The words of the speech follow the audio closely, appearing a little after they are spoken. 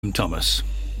Thomas.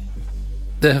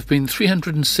 There have been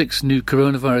 306 new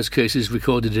coronavirus cases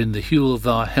recorded in the Hywel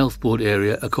Dda Health Board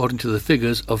area, according to the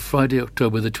figures of Friday,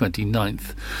 October the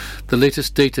 29th. The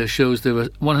latest data shows there were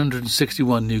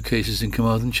 161 new cases in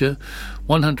Carmarthenshire,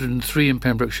 103 in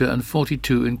Pembrokeshire and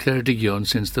 42 in Ceredigion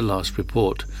since the last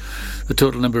report. The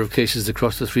total number of cases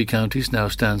across the three counties now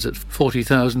stands at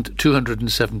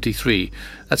 40,273.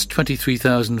 That's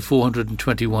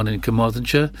 23,421 in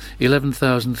Carmarthenshire,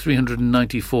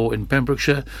 11,394 in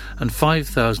Pembrokeshire and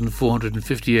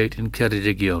 5,458 in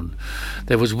Ceredigion.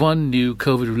 There was one new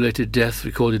COVID-related death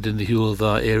recorded in the Hywel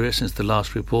Dda area since the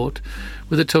last report,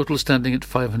 with a total standing at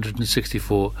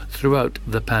 564 throughout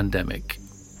the pandemic.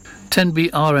 Tenby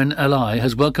RNLI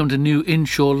has welcomed a new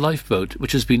inshore lifeboat,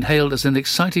 which has been hailed as an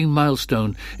exciting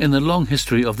milestone in the long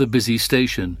history of the busy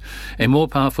station. A more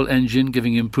powerful engine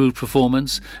giving improved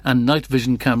performance and night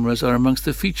vision cameras are amongst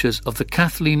the features of the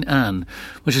Kathleen Ann,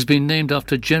 which has been named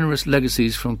after generous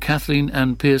legacies from Kathleen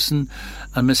Ann Pearson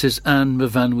and Mrs. Anne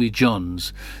Movanwy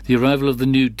Johns. The arrival of the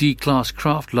new D-Class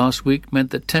craft last week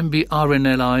meant that Tenby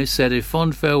RNLI said a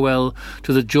fond farewell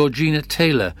to the Georgina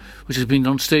Taylor, which has been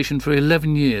on station for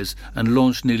 11 years and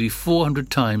launched nearly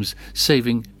 400 times,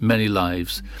 saving many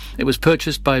lives. It was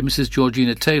purchased by Mrs.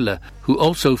 Georgina Taylor, who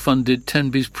also funded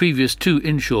Tenby's previous two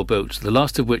inshore boats, the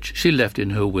last of which she left in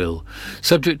her will.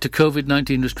 Subject to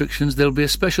COVID-19 restrictions, there will be a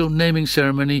special naming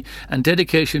ceremony and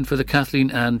dedication for the Kathleen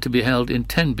Ann to be held in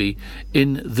Tenby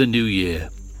in the new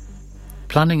year.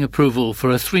 Planning approval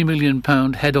for a £3 million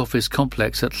head office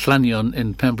complex at Llannion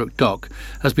in Pembroke Dock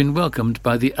has been welcomed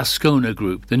by the Ascona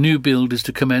Group. The new build is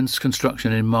to commence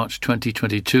construction in March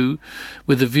 2022,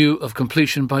 with a view of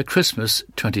completion by Christmas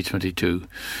 2022.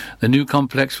 The new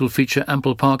complex will feature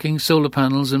ample parking, solar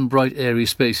panels and bright airy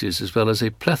spaces, as well as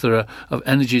a plethora of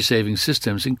energy-saving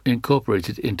systems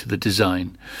incorporated into the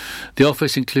design. The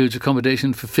office includes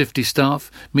accommodation for 50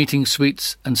 staff, meeting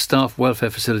suites and staff welfare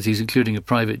facilities, including a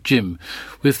private gym,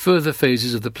 with further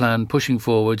phases of the plan pushing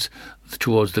forwards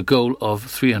towards the goal of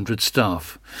 300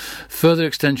 staff. Further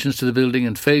extensions to the building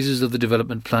and phases of the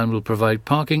development plan will provide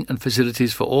parking and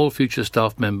facilities for all future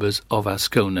staff members of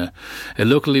Ascona. A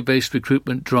locally based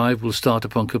recruitment drive will start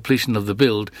upon completion of the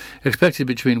build, expected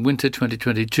between winter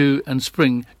 2022 and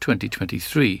spring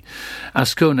 2023.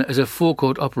 Ascona is a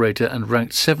forecourt operator and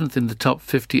ranked 7th in the top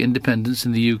 50 independents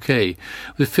in the UK,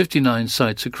 with 59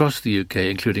 sites across the UK,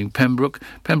 including Pembroke,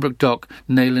 Pembroke Dock,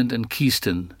 Neyland and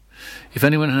Keyston. If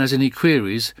anyone has any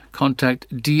queries, contact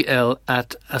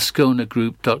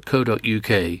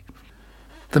dl@asconagroup.co.uk.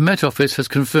 The Met Office has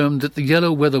confirmed that the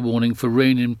yellow weather warning for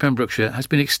rain in Pembrokeshire has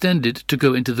been extended to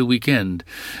go into the weekend.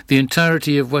 The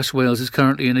entirety of West Wales is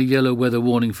currently in a yellow weather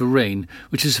warning for rain,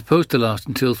 which is supposed to last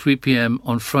until 3 p.m.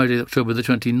 on Friday, October the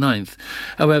 29th.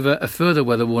 However, a further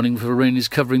weather warning for rain is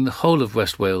covering the whole of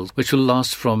West Wales, which will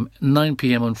last from 9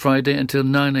 p.m. on Friday until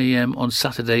 9 a.m. on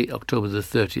Saturday, October the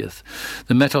 30th.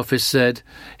 The Met Office said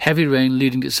heavy rain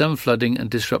leading to some flooding and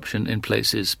disruption in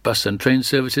places. Bus and train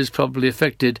services probably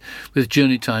affected, with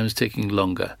journey times taking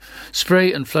longer.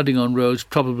 Spray and flooding on roads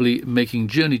probably making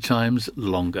journey times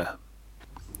longer.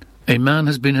 A man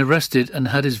has been arrested and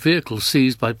had his vehicle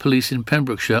seized by police in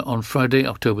Pembrokeshire on Friday,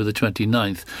 October the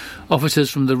 29th. Officers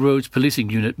from the Roads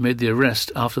Policing Unit made the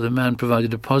arrest after the man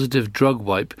provided a positive drug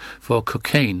wipe for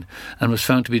cocaine and was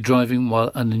found to be driving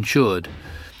while uninsured.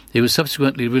 He was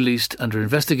subsequently released under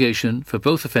investigation for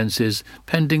both offences,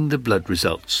 pending the blood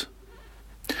results.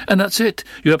 And that's it.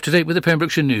 You're up to date with the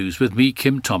Pembrokeshire News with me,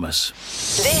 Kim Thomas.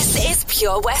 This is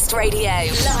Pure West Radio,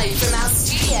 live from our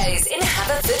studios in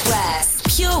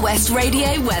Haverfordwest. Pure West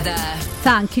Radio weather.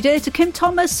 Thank you, dear, to Kim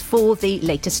Thomas for the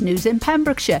latest news in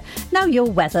Pembrokeshire. Now your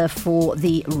weather for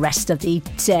the rest of the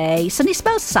day. Sunny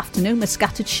spells this afternoon with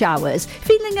scattered showers.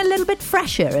 Feeling a little bit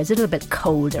fresher. It's a little bit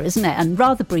colder, isn't it? And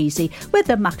rather breezy with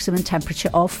a maximum temperature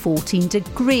of 14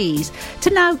 degrees.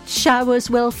 Tonight,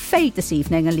 showers will fade this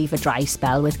evening and leave a dry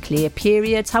spell with clear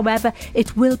periods. However,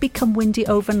 it will become windy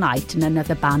overnight and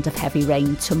another band of heavy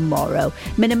rain tomorrow.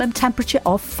 Minimum temperature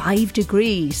of 5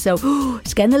 degrees. So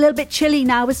it's getting a little bit chilly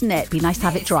now, isn't it? Be nice to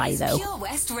have it dry, though. Pure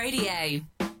West Radio.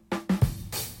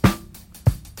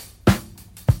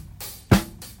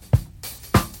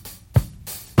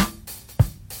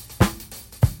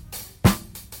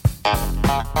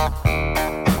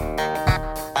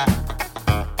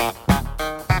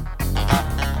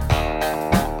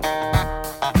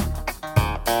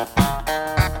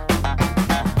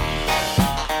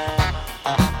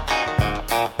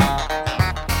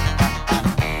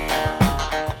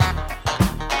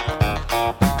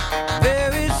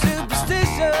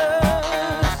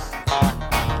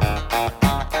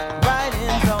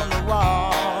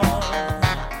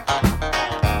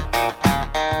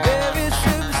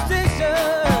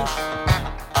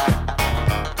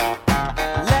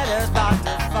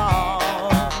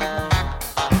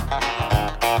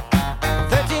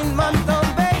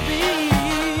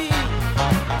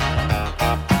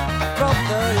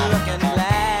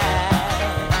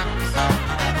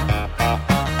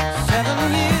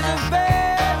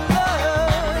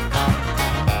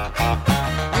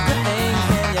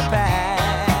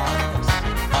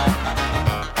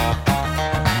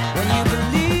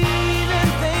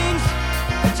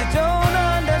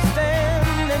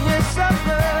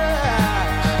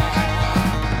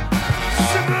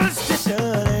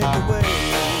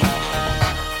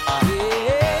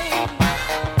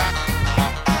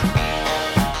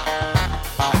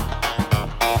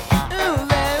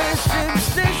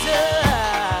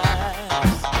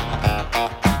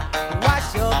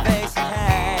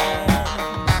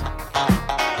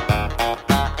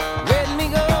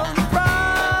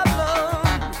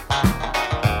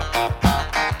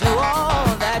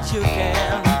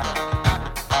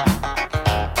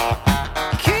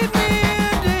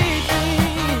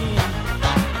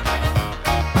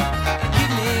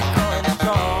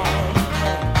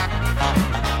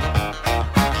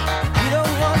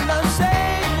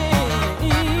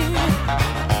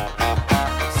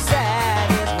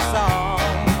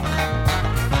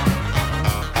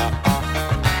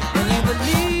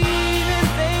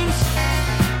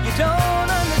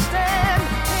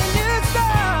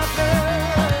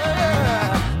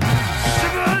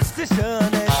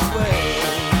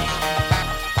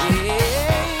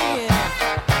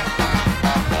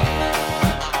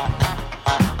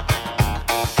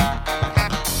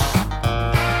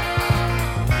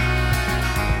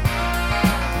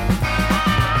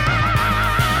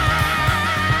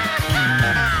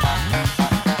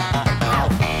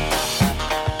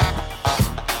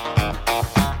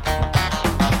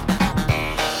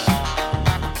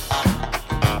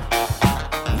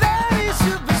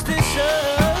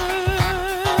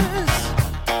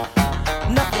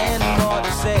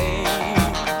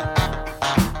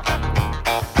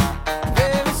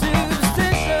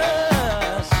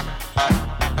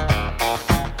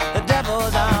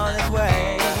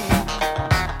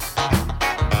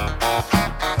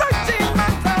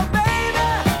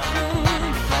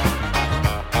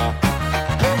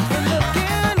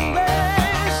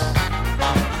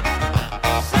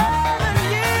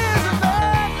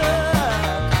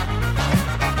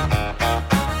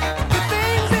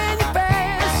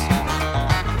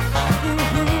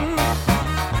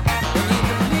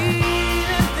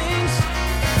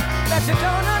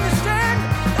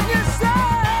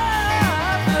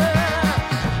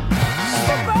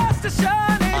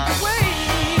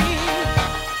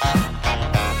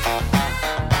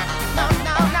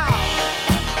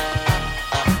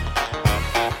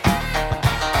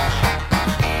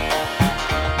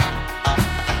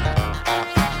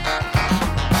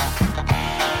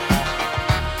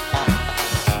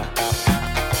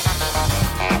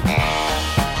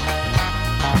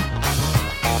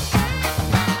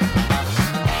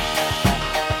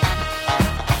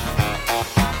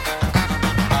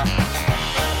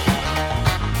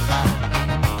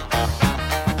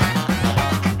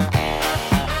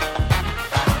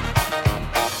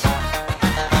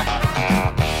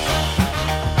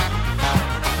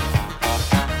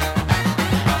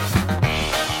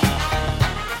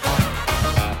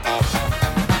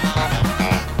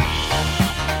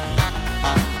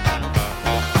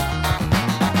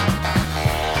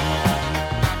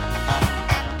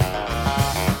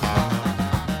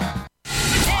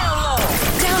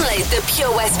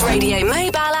 Pure West Radio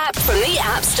mobile app from the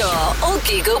App Store or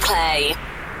Google Play.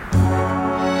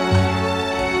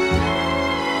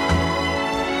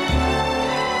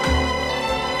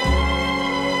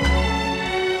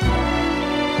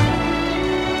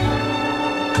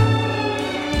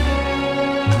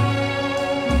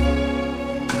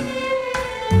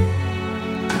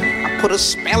 I put a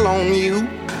spell on you.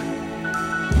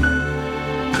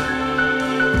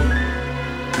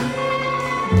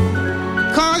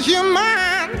 You're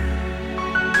mine.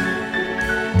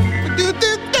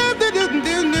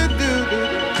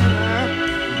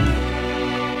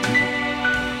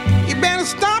 You better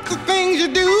stop the things you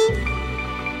do.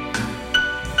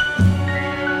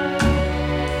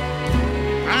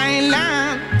 I ain't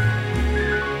lying.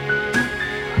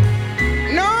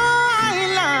 No, I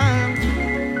ain't lying.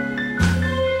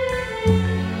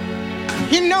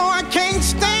 You know I can't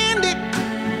stand it.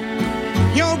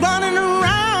 You're running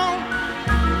around.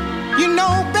 You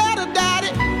know better,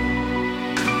 Daddy.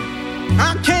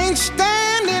 I can't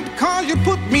stand it 'cause you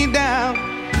put me down.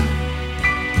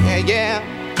 Yeah, yeah.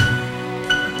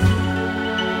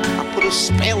 I put a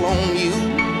spell on you.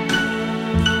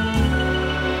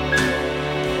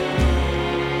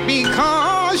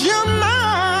 Because you're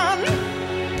mine.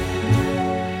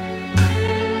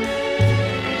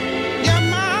 You're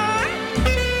mine.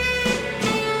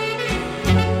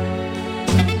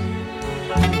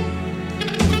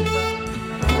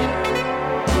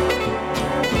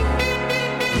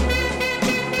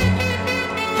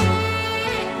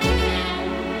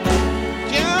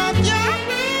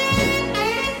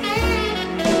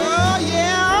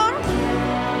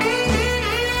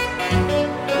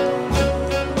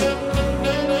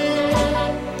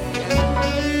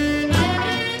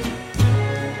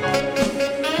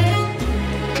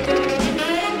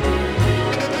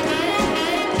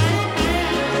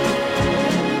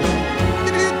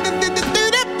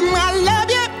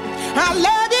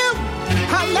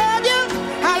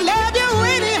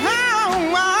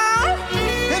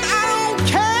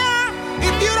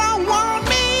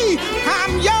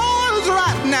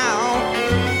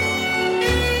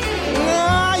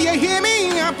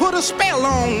 a spell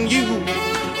on you.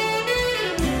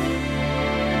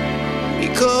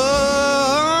 Because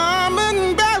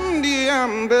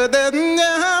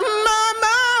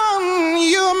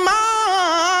you're mine.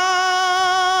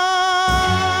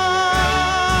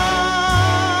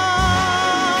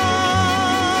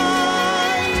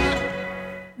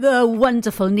 The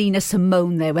wonderful Nina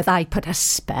Simone there with I Put a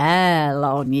Spell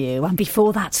on You. And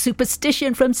before that,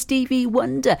 Superstition from Stevie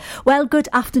Wonder. Well, good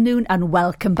afternoon and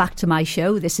welcome back to my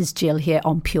show. This is Jill here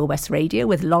on Pure West Radio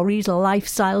with Lawrie's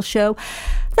Lifestyle Show,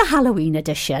 the Halloween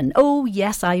edition. Oh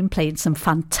yes, I am playing some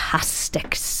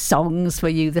fantastic songs for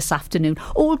you this afternoon,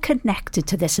 all connected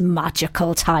to this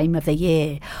magical time of the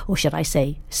year. Or should I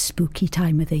say spooky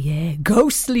time of the year,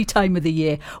 ghostly time of the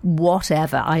year,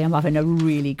 whatever. I am having a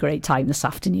really great time this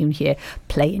afternoon here,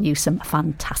 playing you some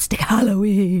fantastic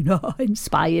Halloween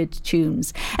inspired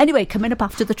tunes. Anyway, coming up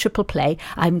after the triple play,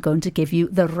 I'm going to give you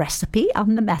the recipe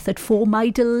and the method for my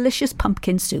delicious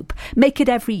pumpkin soup. Make it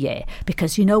every year,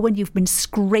 because you know when you've been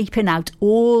scraping out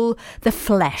all the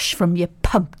flesh from your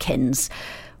pumpkins,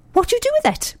 what do you do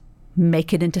with it?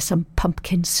 Make it into some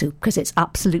pumpkin soup, because it's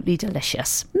absolutely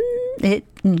delicious. I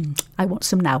want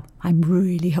some now. I'm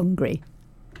really hungry.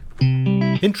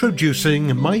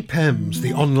 Introducing My Pems,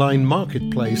 the online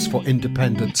marketplace for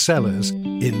independent sellers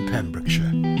in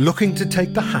Pembrokeshire. Looking to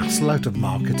take the hassle out of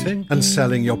marketing and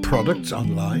selling your products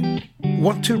online?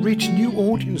 Want to reach new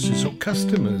audiences or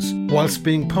customers whilst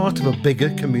being part of a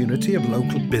bigger community of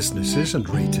local businesses and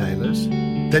retailers?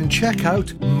 Then check out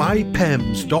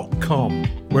mypems.com.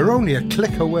 We're only a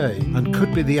click away and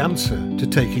could be the answer to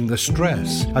taking the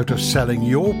stress out of selling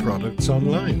your products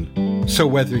online. So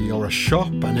whether you're a shop,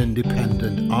 an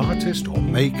independent artist or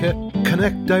maker,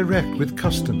 connect direct with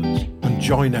customers and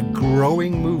join a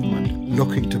growing movement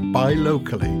looking to buy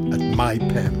locally at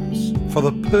MyPems. For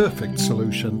the perfect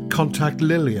solution, contact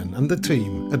Lillian and the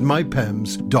team at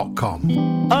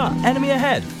mypems.com. Ah, enemy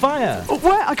ahead! Fire! Oh,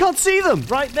 where? I can't see them!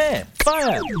 Right there!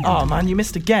 Fire! Oh man, you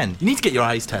missed again. You need to get your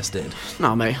eyes tested.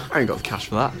 Nah, mate, I ain't got the cash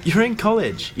for that. You're in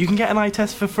college. You can get an eye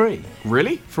test for free.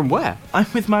 Really? From where? I'm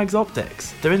with Mags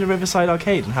Optics. They're in the Riverside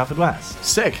Arcade in Haverfordwest.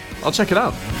 Sick. I'll check it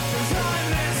out.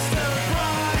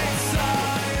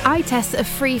 Eye tests are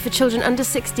free for children under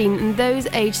 16 and those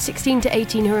aged 16 to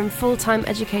 18 who are in full-time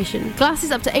education.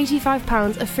 Glasses up to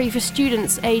 £85 are free for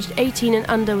students aged 18 and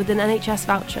under with an NHS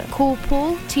voucher. Call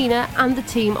Paul, Tina and the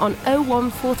team on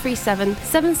 01437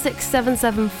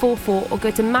 767744 or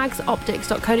go to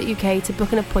magsoptics.co.uk to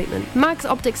book an appointment. Mags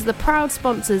Optics are the proud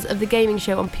sponsors of the gaming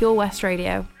show on Pure West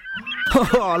Radio.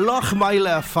 Oh,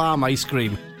 Lochmeyler Farm Ice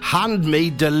Cream.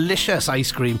 Handmade delicious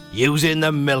ice cream using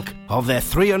the milk of their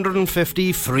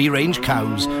 350 free-range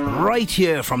cows right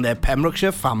here from their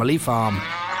Pembrokeshire family farm.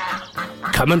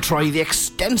 Come and try the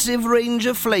extensive range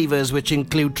of flavours which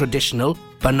include traditional,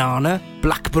 banana,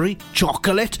 blackberry,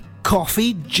 chocolate,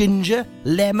 coffee, ginger,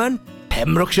 lemon,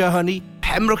 Pembrokeshire honey,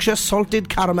 Pembrokeshire salted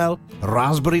caramel,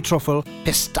 raspberry truffle,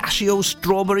 pistachio,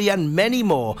 strawberry and many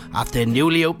more at their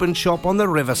newly opened shop on the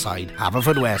Riverside,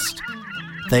 Haverfordwest.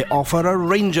 They offer a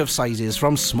range of sizes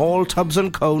from small tubs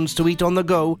and cones to eat on the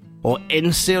go or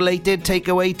insulated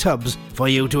takeaway tubs for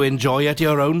you to enjoy at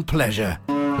your own pleasure.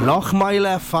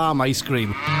 Lochmeyler Farm Ice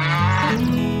Cream.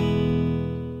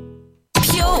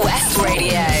 Pure West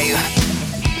Radio.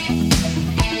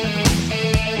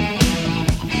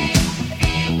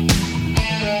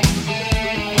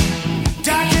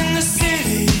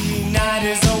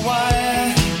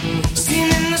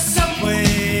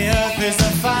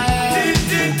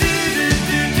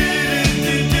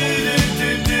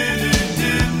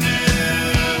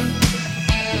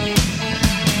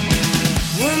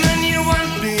 Woman, you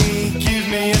want me, give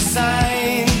me a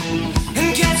sign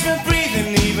and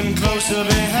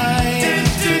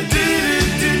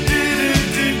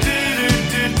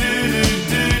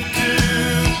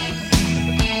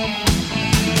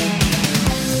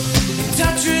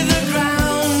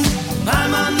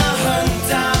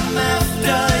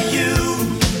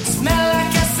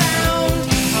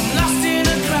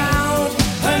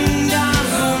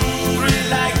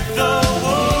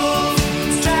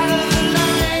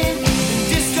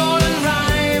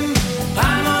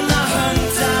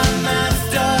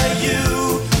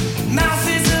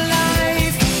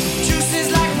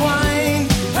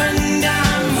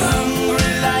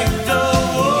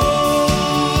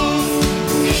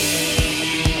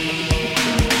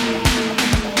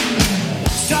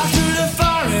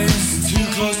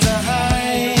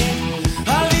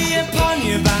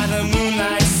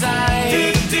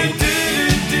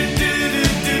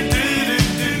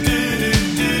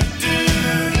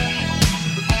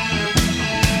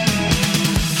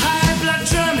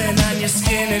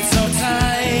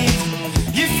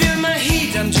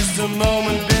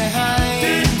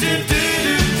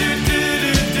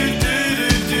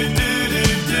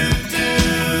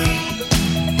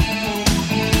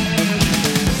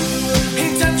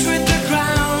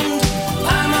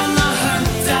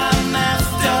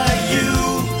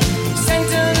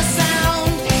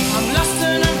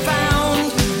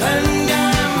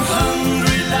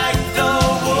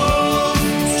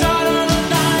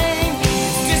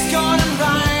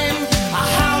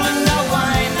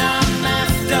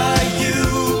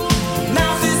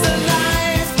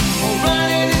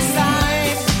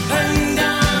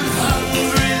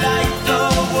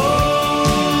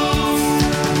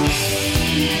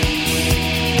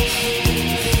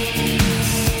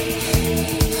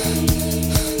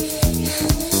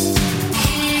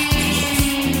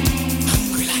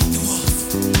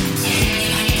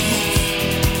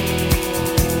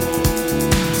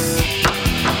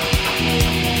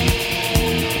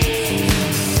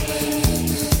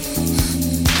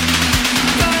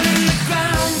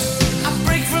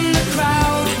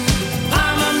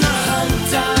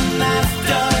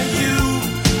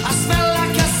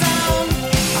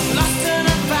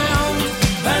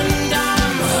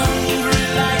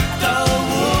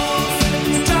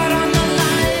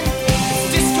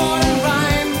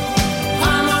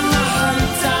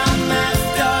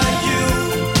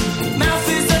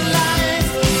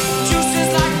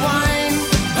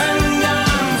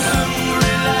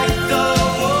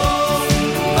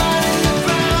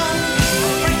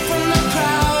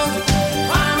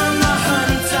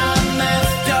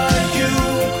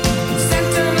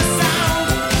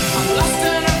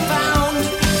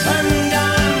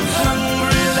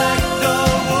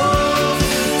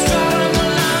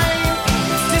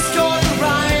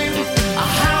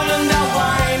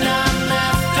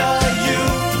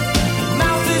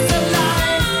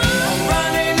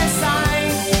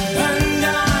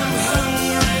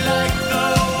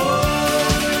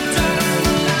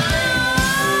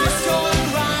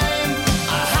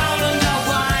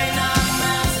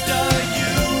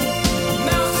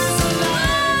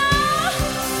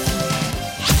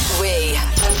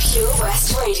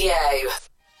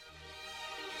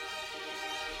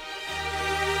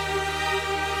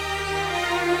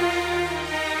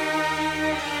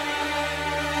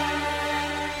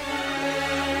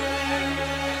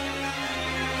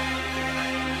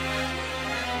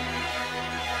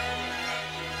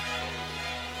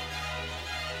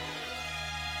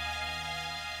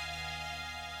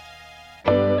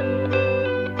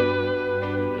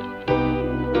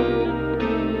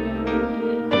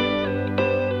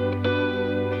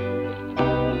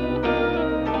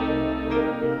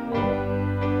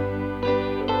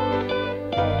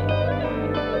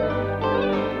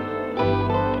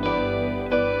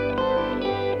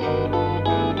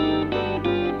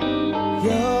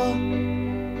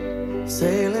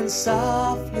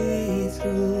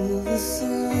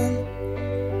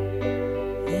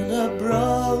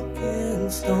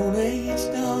Stone Age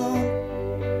dawn.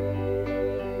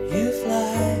 You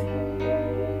fly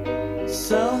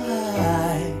so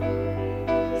high,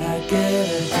 I get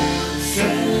a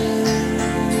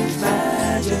strange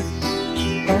magic.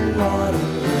 Oh, what a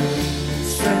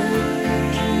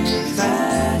strange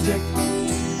magic.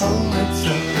 Oh, it's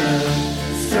a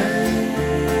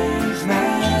strange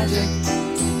magic.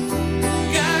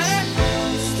 Got it,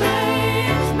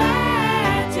 strange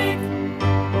magic.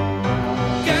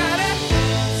 Got it,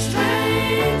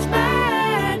 strange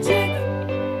magic.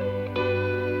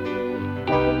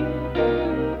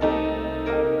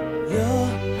 You're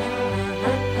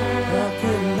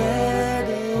walking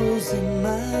meadows in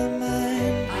my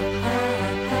mind,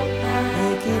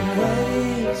 making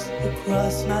waves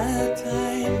across my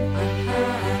time.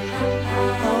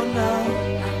 Oh no,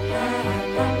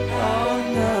 oh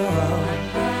no,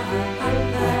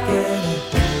 I get it,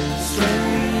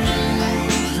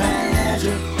 strange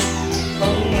magic.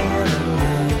 Oh, what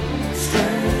a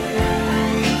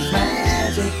strange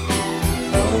magic.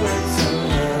 Oh, it's a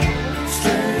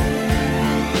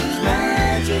strange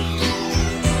magic.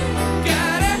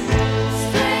 Got it,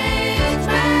 strange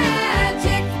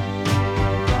magic.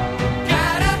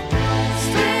 Got it,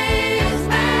 strange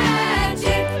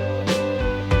magic.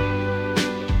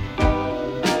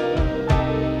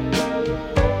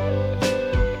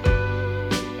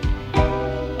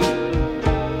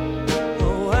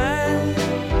 Oh, I'm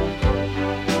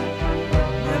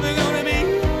never gonna be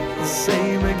the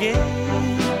same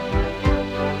again.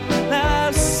 Now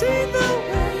I've seen the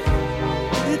way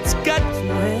it's got to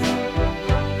end.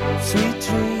 Sweet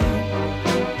dream,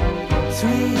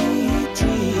 sweet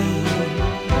dream.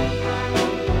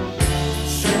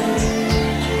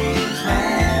 Strange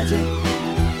magic.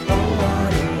 Oh,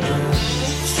 what a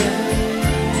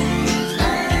strange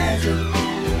magic.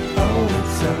 Oh,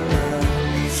 it's a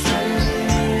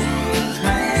strange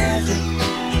magic.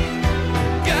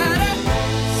 Got a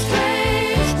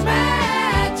strange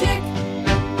magic.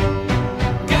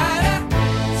 Got a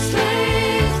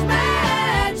strange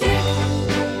magic.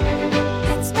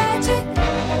 It's magic.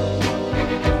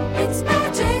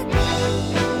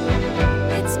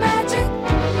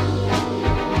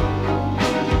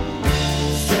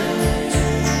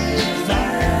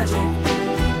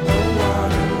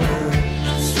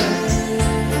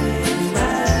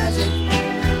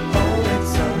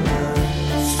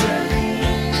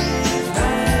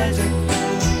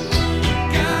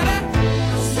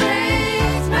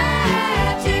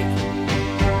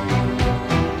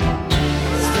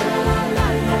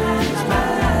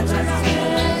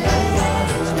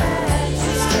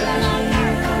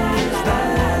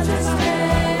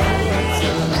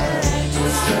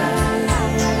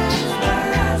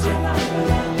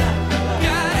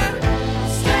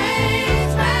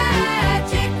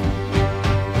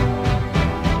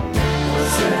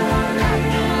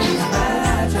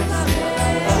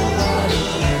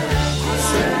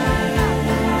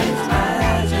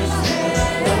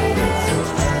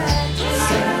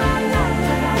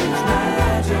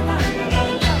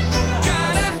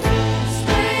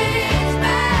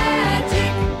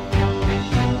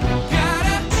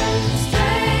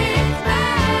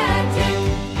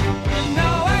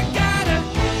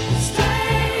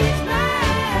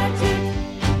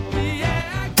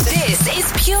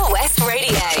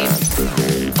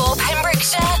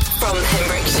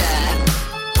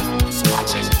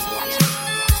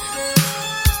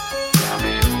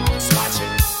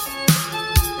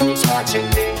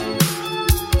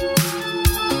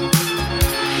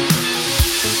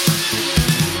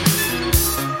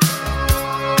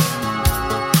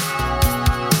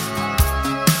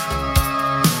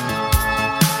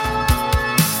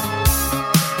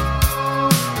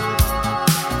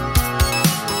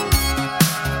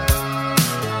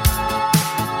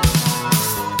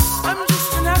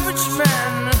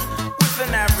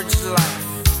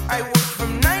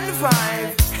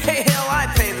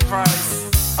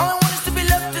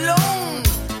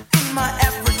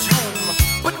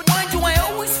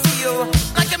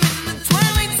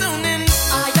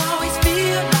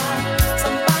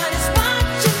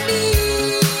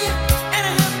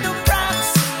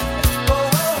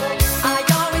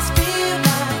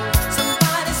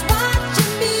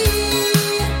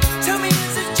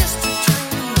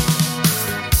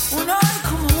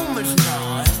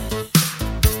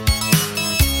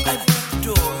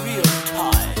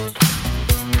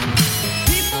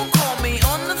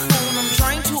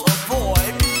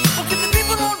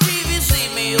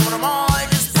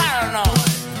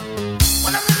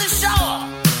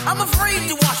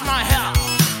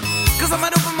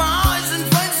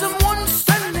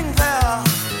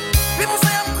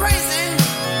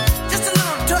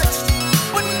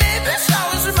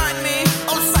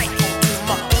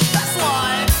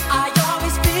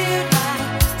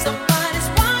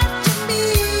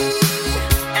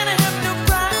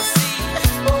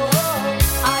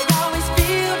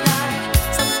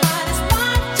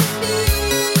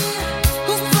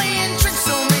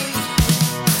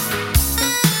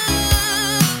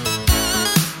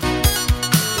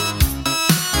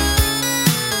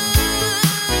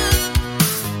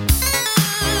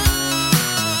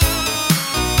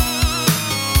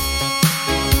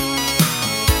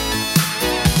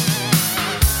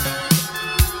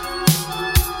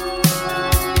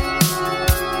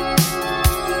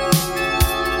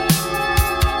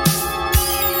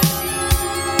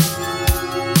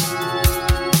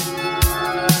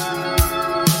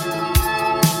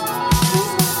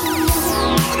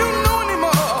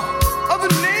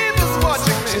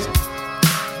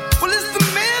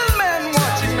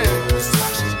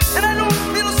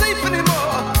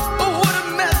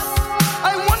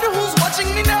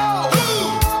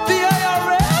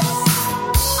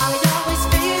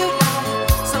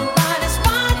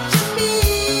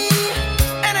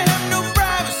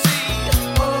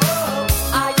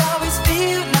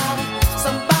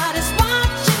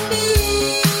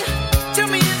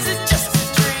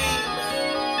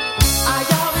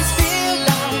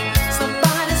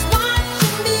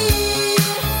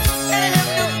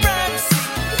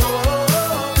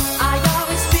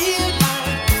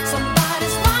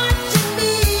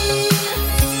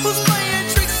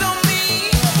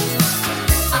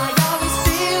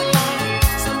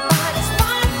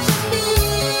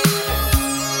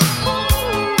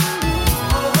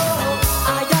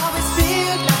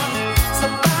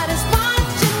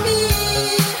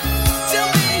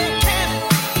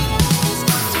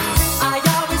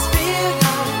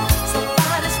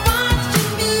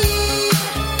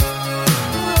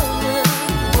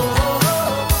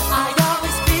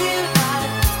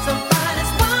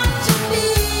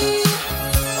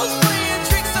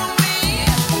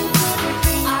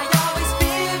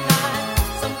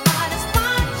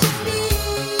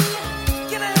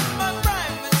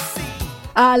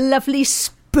 A lovely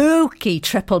spooky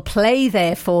triple play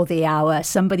there for the hour.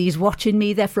 Somebody's watching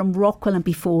me there from Rockwell, and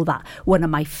before that, one of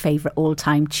my favourite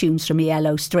all-time tunes from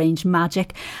ELO, Strange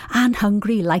Magic, and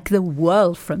Hungry Like the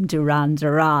World from Duran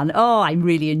Duran. Oh, I'm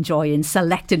really enjoying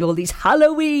selecting all these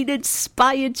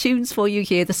Halloween-inspired tunes for you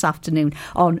here this afternoon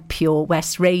on Pure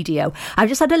West Radio. I've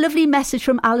just had a lovely message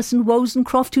from Alison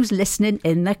Wozencroft, who's listening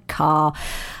in the car.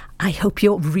 I hope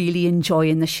you're really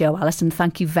enjoying the show, Alison.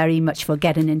 Thank you very much for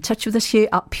getting in touch with us here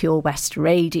at Pure West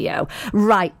Radio.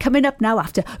 Right, coming up now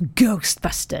after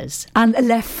Ghostbusters and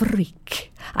Le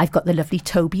Freak, I've got the lovely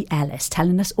Toby Ellis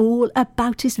telling us all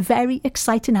about his very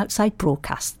exciting outside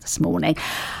broadcast this morning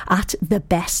at the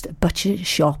best butcher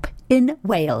shop in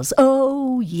Wales.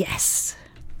 Oh, yes.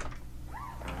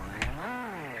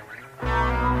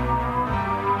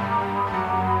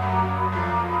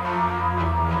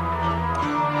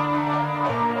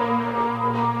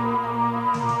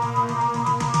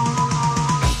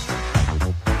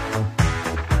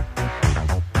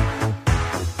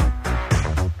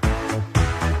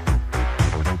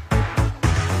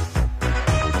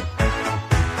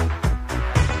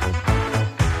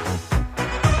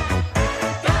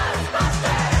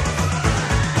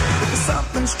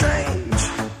 Strange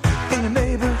in your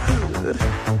neighborhood.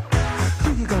 Who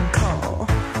you gonna call?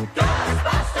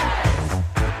 Ghostbusters!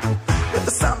 If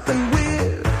there's something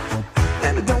weird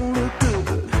and it don't look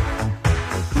good,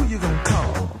 who you gonna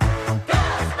call?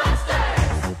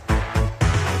 Ghostbusters!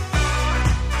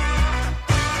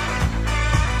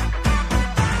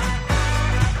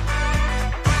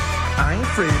 I ain't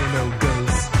afraid of no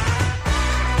ghosts.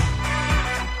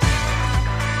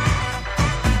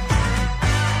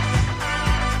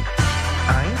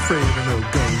 Afraid of no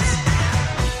ghosts.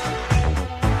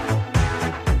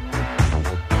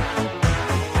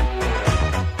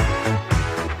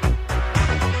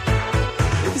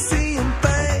 If you're seeing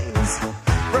things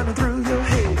running through your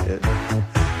head,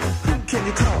 who can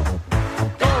you call?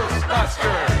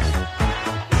 Ghostbusters!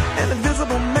 An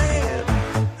invisible man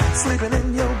sleeping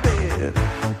in your bed.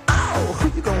 Oh, who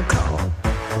you gonna call?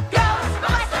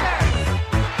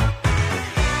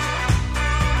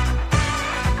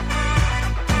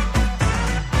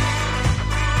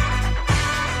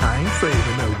 Afraid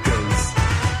of no ghosts.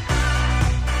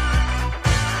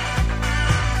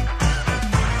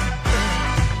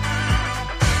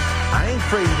 I ain't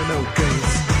afraid of no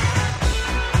ghosts.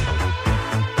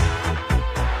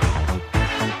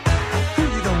 Who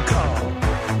you gonna call?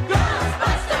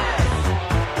 Ghostbusters!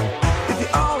 If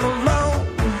you're all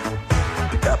alone,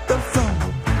 pick up the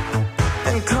phone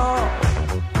and call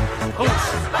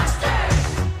Ghostbusters!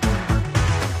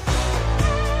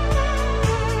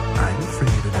 I ain't afraid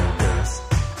of no ghosts.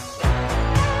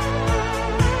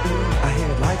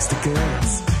 Likes the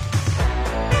girls.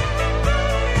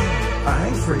 I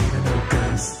ain't afraid of no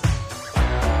ghosts.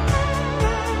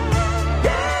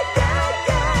 Yeah, yeah,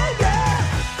 yeah, yeah.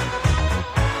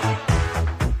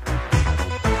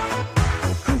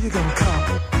 Who you gonna call?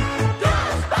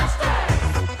 Ghostbusters!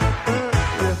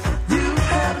 You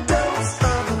had a dose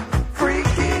of a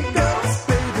freaky ghost,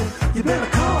 baby. You better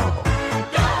call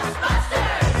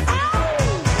Ghostbusters!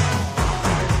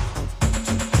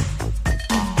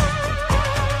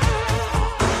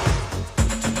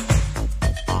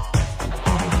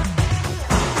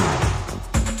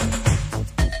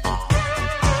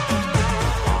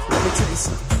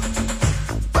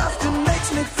 Bustin'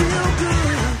 makes me feel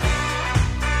good.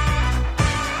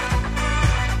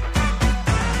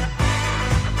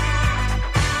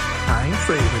 I ain't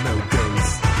afraid of no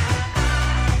ghosts.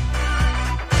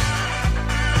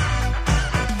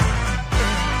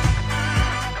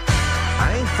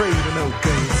 I ain't afraid of no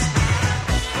ghosts.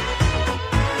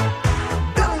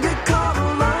 Don't get caught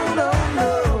alone, oh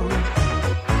no.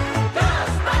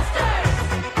 Ghostbusters!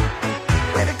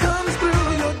 When it comes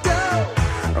through your door,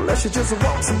 unless you just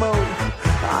want some more,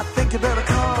 I think you better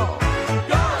call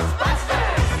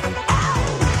Ghostbusters! Ow!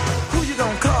 Who you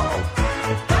gonna call?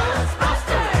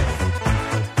 Ghostbusters!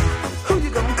 Who you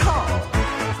gonna call?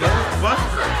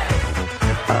 Ghostbusters!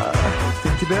 I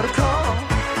think you better call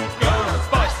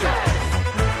Ghostbusters!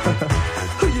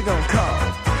 Who you gonna call?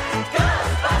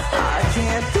 Ghostbusters! I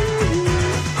can't hear you.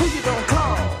 Who you gonna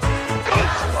call?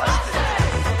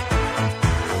 Ghostbusters!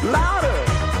 Louder!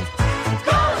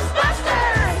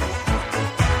 Ghostbusters!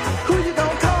 Who you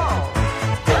gonna call?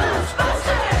 Ghostbusters!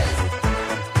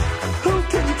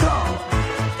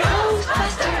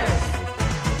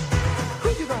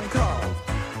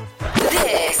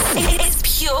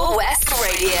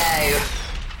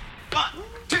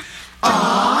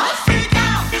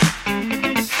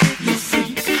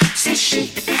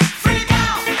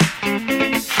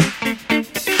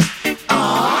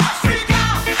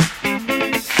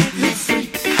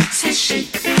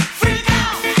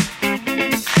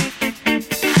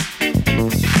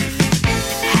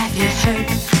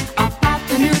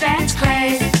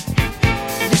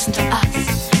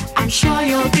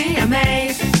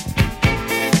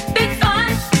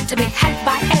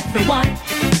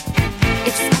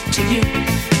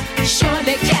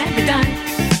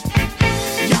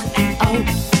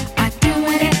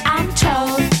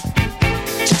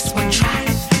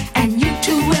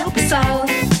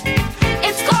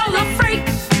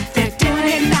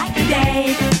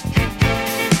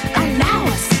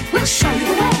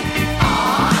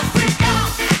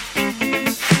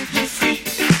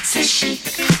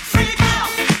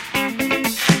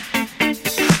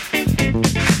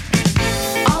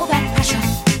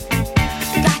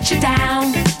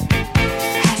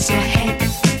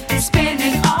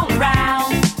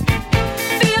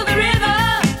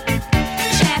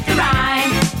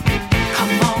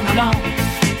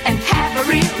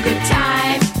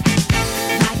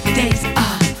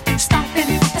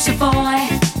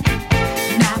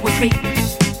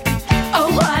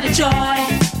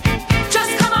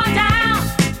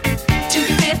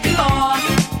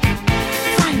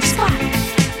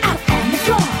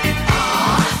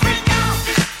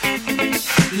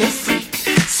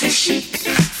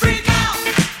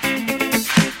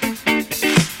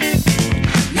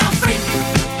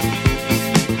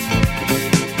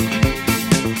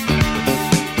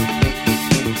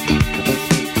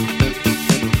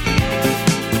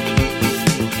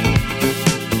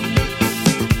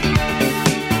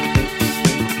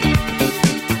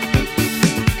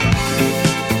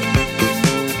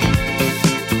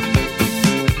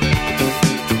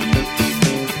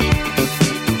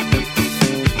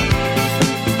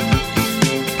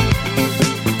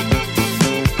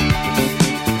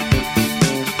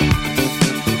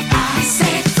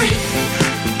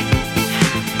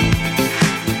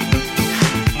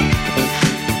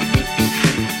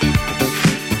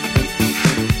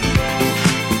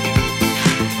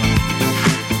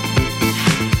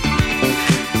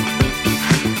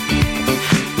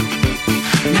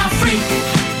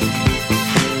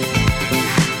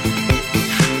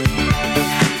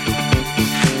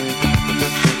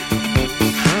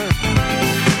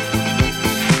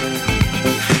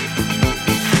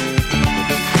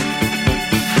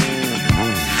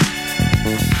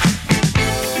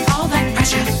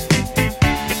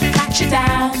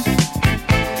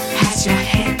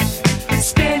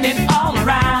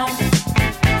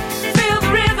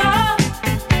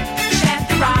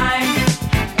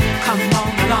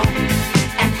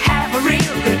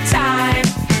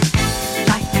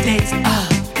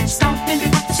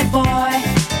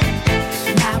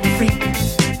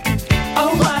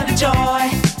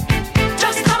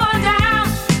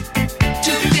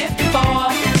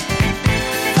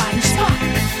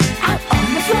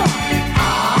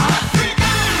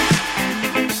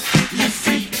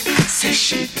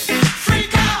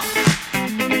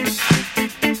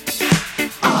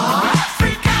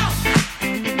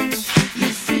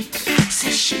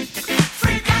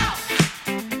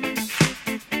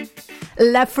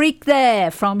 Love Freak there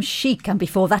from Chic, and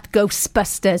before that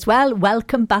Ghostbusters. Well,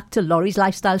 welcome back to Lawrie's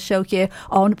Lifestyle Show here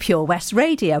on Pure West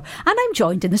Radio, and I'm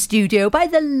joined in the studio by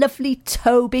the lovely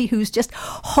Toby, who's just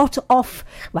hot off,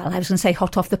 well, I was going to say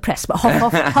hot off the press, but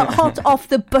hot off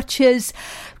the butcher's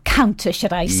counter,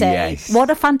 should I say. Yes. What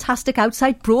a fantastic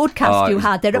outside broadcast you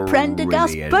had there at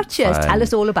Prendergast Butchers. Tell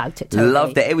us all about it, Toby.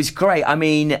 Loved it. It was great. I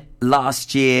mean,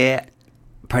 last year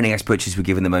Prendergast Butchers were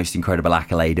given the most incredible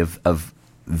accolade of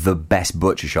the best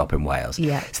butcher shop in Wales.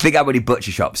 Yeah. So think how many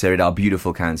butcher shops are in our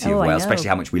beautiful county of Wales, especially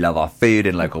how much we love our food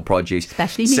and local produce.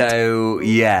 Especially meat. So,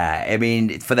 yeah, I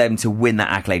mean, for them to win that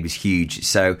accolade was huge.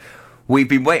 So we've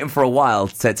been waiting for a while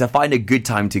to find a good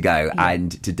time to go,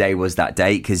 and today was that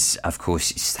day because, of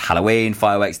course, it's Halloween,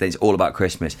 fireworks, then it's all about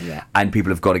Christmas, and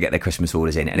people have got to get their Christmas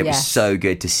orders in, and it was so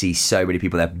good to see so many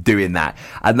people there doing that,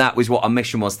 and that was what our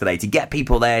mission was today, to get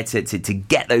people there to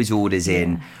get those orders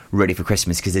in ready for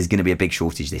Christmas, because there's going to be a big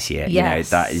shortage this year. You know,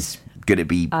 that is going to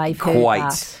be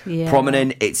quite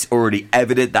prominent. It's already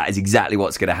evident that is exactly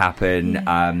what's going to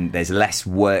happen. There's less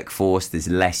workforce, there's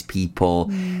less people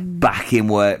back in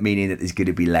work, meaning that there's going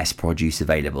to be less produce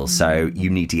available. So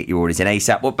you need to get your orders in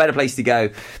ASAP. What better place to go,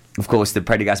 of course, the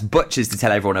Prendergast Butchers, to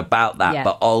tell everyone about that,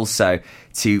 but also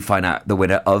to find out the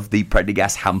winner of the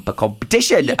Prendergast Hamper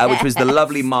competition, which was the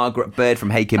lovely Margaret Bird from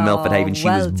Hakin, Milford Haven. She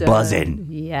was buzzing.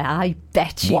 Yeah, I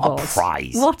bet she was. What a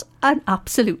prize. What an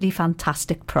absolutely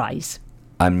fantastic prize.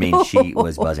 I mean, she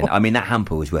was buzzing. I mean, that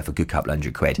hamper was worth a good couple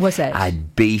 £100. Was it? It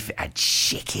had beef, it had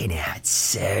chicken, it had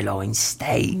sirloin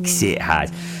steaks, it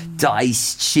had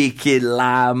diced chicken,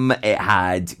 lamb, it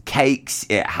had cakes,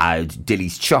 it had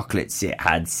Dilly's chocolates, it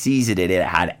had seasoning, it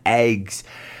had eggs,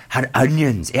 had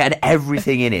onions, it had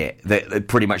everything in it that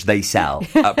pretty much they sell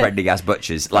at Prendergast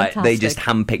Butchers. Like, they just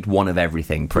handpicked one of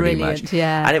everything pretty much.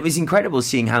 Yeah. And it was incredible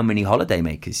seeing how many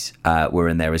holidaymakers were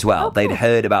in there as well. They'd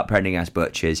heard about Prendergast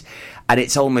Butchers, and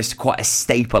it's almost quite a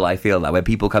staple, I feel, that when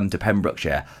people come to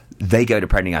Pembrokeshire, they go to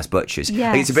Prendergast Butchers. Yes.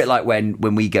 I think it's a bit like when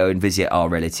we go and visit our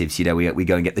relatives, you know, we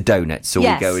go and get the donuts, or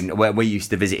we go and, when we used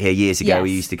to visit here years ago,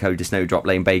 we used to go to Snowdrop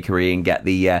Lane Bakery and get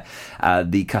the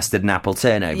custard and apple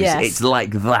turnovers. It's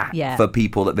like that for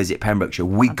people that visit Pembrokeshire.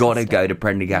 We got to go to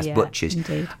Prendergast Butchers.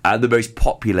 The most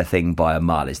popular thing by a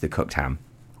mile is the cooked ham.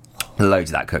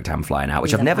 Loads of that cooked ham flying out,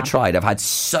 which I've never tried. I've had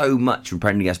so much from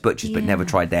Prendergast Butchers, but never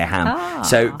tried their ham.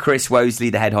 So Chris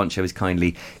Wosley, the head honcho, has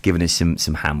kindly given us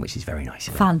some ham, which is very nice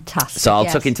of him. Fantastic. So I'll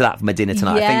tuck into that for my dinner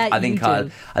tonight. Yeah, I think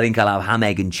I'll have ham,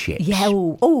 egg, and chips. Yeah.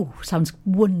 Oh, sounds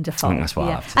wonderful. I think that's what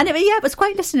I'll have to And it was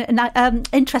quite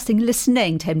interesting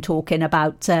listening to him talking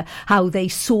about how they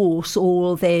source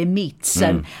all their meats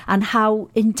and how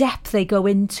in depth they go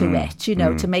into it. You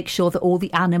know, to make sure that all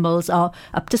the animals are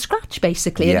up to scratch,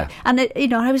 basically. And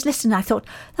I was listening, I thought,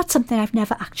 that's something I've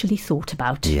never actually thought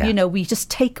about. You know, we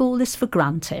just take all this for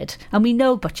granted. And we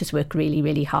know butchers work really,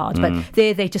 really hard. But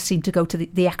they just seem to go to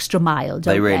the extra mile, don't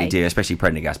they? They really do, especially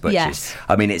Prendergast Butchers. Yes.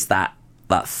 I mean, it's that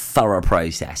thorough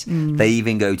process. They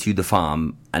even go to the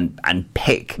farm and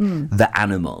pick the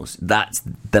animals. That's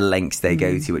the lengths they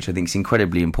go to, which I think is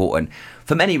incredibly important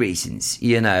for many reasons.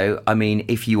 You know, I mean,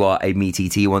 if you are a meat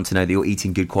eater, you want to know that you're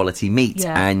eating good quality meat,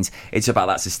 and it's about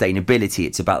that sustainability,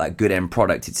 it's about that good end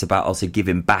product, it's about also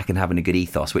giving back and having a good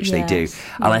ethos, which they do.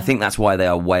 And I think that's why they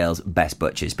are Wales' best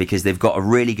butchers, because they've got a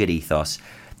really good ethos.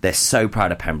 They're so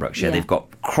proud of Pembrokeshire. They've got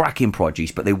cracking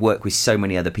produce, but they work with so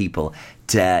many other people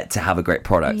to have a great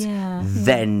product.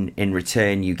 Then, in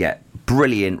return, you get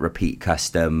brilliant repeat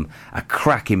custom, a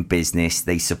cracking business.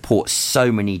 They support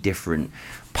so many different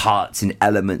parts and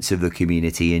elements of the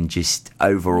community, and just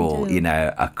overall, you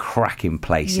know, a cracking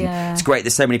place. And it's great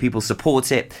that so many people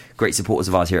support it. Great supporters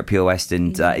of ours here at Pure West,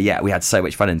 and we had so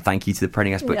much fun, and thank you to the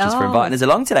Prendergast Butchers for inviting us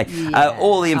along today.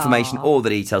 All the information, all the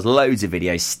details, loads of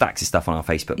videos, stacks of stuff on our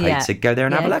Facebook page, so go there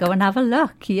and have a look. Go and have a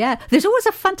look. There's always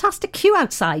a fantastic queue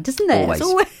outside, isn't there? Always.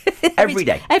 Every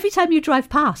day. Every time you drive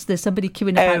past, there's somebody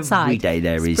queuing up outside. Every day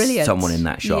there is someone in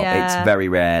that shop. It's very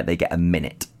rare they get a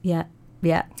minute. Yeah.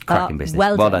 Cracking business.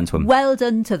 Well done to them. Well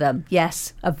done to them.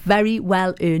 Yes. A very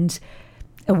well-earned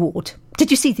award. Did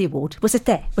you see the award? Was it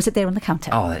there? Was it there on the counter?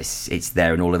 Oh, it's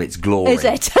there in all of its glory. Is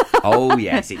it? Oh,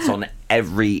 yes. It's on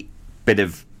every bit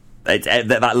of...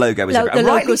 that logo is everywhere. The And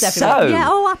rightly logo's everywhere. so.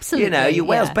 Yeah, absolutely. You know, your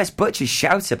Wales best butchers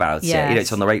shout about it. You know,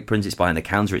 it's on the aprons, it's behind the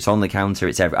counter, it's on the counter,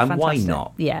 it's everywhere. And why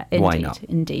not? Yeah, why not?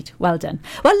 Indeed. Well done.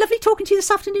 Well, lovely talking to you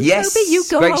this afternoon, yes, Toby. You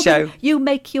go great home, show. you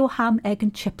make your ham, egg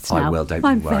and chips now. I will, don't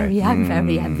you worry. I'm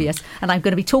very envious. And I'm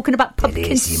going to be talking about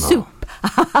pumpkin soup.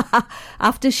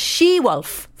 After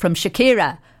She-Wolf from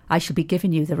Shakira, I shall be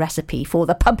giving you the recipe for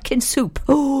the pumpkin soup.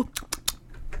 Oh.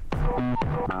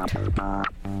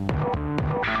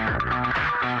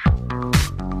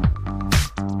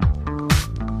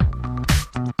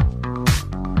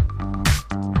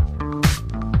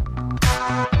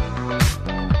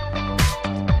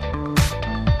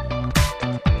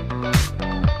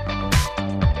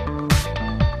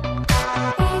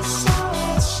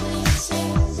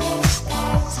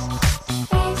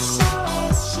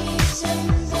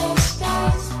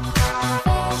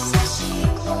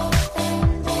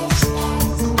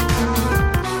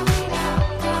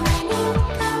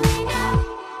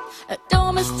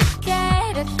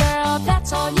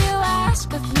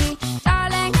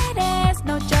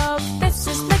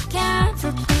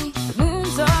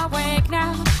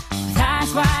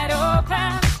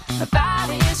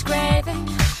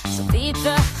 feed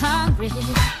the hungry.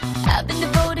 I've been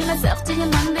devoting myself to you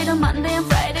Monday to Monday and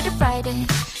Friday to Friday.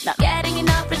 Not getting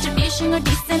enough retribution or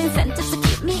decent incentives to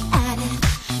keep me at it.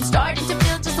 I'm starting to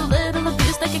feel just a little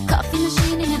abused, like a coffee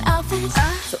machine in an office.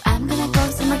 So I'm gonna go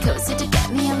somewhere cozy to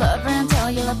get me a lover and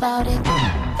tell you about it.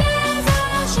 There's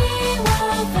a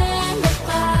she-wolf in the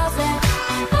closet.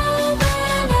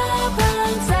 Open up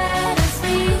and set us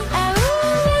free.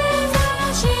 There's a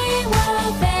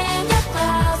she-wolf in your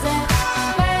closet.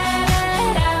 Let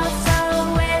it out so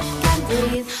it can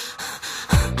breathe.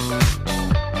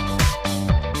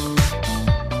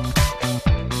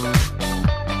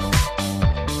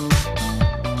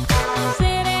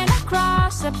 Sitting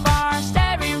across the bar,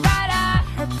 staring right at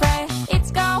her prey.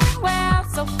 It's going well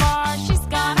so far, she's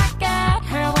gonna get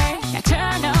her way.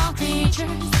 Nocturnal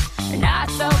creatures are not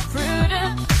so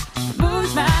prudent. The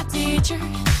moon's my teacher,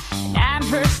 and I'm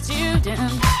her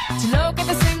student. To look at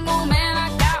the single man, I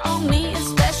got on me a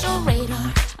special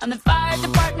radar. On the fire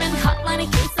department hotline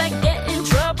in case I get in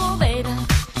trouble later.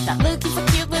 Not looking for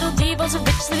cute little divas or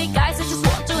rich city guys I just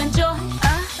want to enjoy.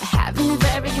 Having a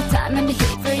very good time and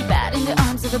behave very bad in the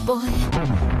arms of a boy.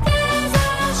 There's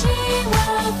a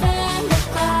she-wolf in the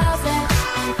closet.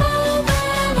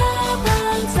 Open up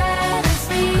and set us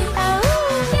free.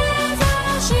 There's a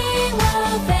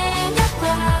she-wolf in your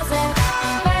closet.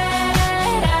 Let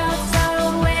it out so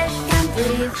it can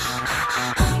breathe.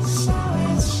 So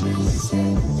she's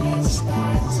in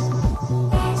disguise.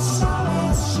 So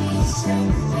she's in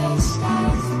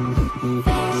disguise.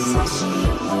 There's a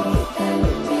she-wolf in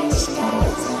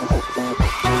disguise.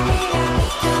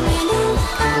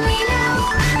 Coming out.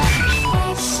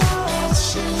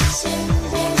 She's in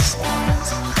disguise.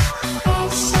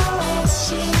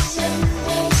 She's in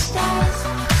disguise.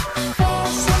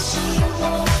 There's a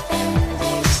she-wolf in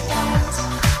disguise.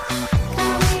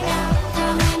 Coming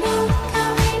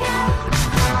out.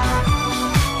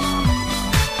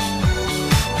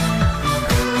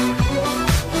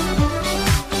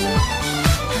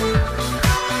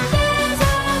 There's a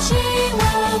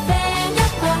she-wolf in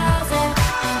your closet.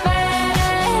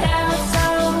 Let it out so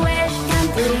it can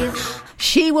breathe.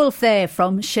 She-Wolf there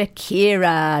from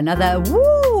Shakira. Another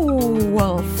woo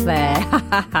wolf there.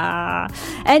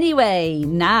 Anyway,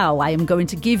 now I am going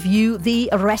to give you the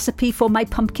recipe for my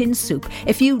pumpkin soup.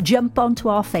 If you jump onto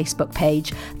our Facebook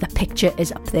page, the picture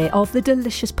is up there of the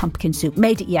delicious pumpkin soup.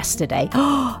 Made it yesterday.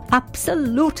 Oh,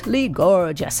 absolutely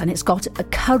gorgeous. And it's got a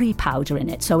curry powder in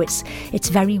it, so it's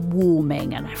very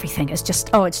warming and everything. It's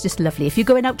just lovely. If you're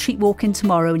going out treat walking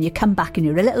tomorrow and you come back and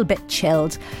you're a little bit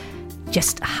chilled,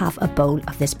 just have a bowl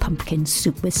of this pumpkin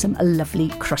soup with some lovely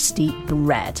crusty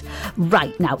bread.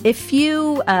 Right, now, if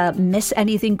you miss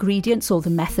any of the ingredients or the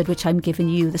method which I'm giving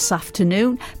you this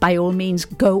afternoon, by all means,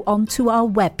 go onto our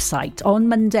website on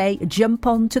Monday, jump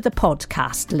onto the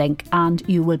podcast link, and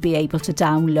you will be able to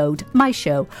download my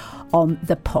show on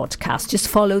the podcast. Just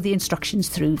follow the instructions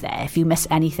through there if you miss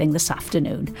anything this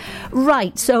afternoon.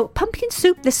 Right, so pumpkin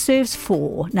soup, this serves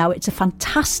 4. Now, it's a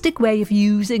fantastic way of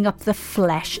using up the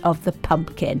flesh of the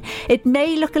pumpkin. It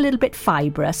may look a little bit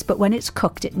fibrous, but when it's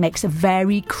cooked, it makes a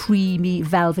very creamy,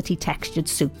 velvety textured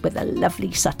soup with a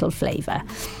lovely subtle flavour.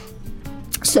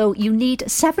 So you need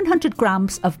 700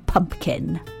 grams of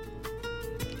pumpkin,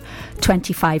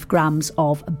 25 grams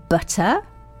of butter,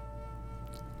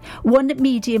 1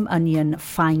 medium onion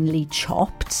finely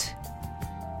chopped,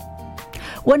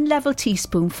 1 level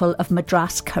teaspoonful of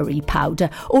Madras curry powder,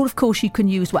 or of course you can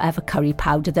use whatever curry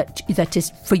powder that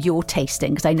is for your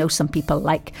tasting, because I know some people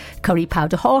like curry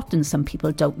powder hot and some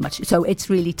people don't much, so it's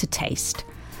really to taste.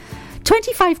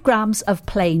 25 grams of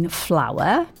plain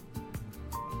flour,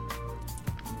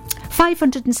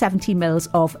 570 mils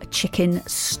of chicken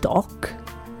stock,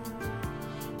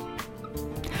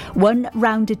 1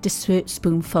 rounded dessert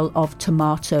spoonful of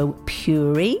tomato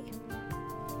puree,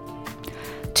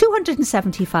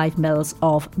 275 mils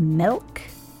of milk,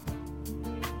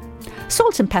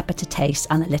 salt and pepper to taste,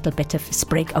 and a little bit of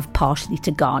sprig of parsley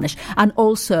to garnish. And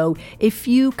also, if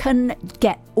you can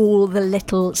get all the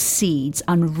little seeds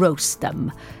and roast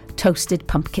them, toasted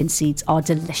pumpkin seeds are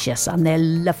delicious and they're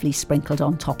lovely sprinkled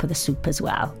on top of the soup as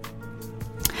well.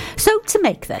 So to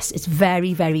make this, it's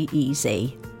very, very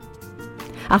easy.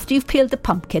 After you've peeled the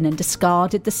pumpkin and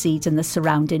discarded the seeds and the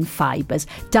surrounding fibres,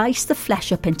 dice the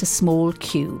flesh up into small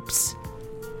cubes.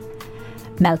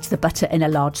 Melt the butter in a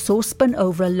large saucepan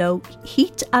over a low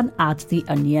heat and add the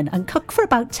onion and cook for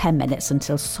about 10 minutes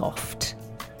until soft.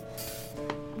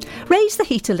 Raise the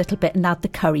heat a little bit and add the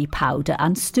curry powder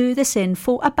and stir this in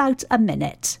for about a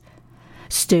minute.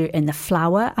 Stir in the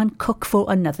flour and cook for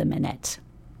another minute.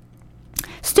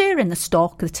 Stir in the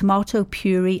stock, the tomato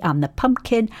puree and the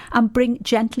pumpkin and bring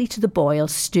gently to the boil,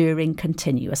 stirring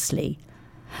continuously.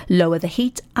 Lower the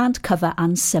heat and cover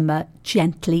and simmer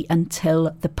gently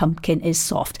until the pumpkin is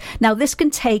soft. Now, this can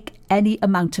take any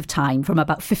amount of time, from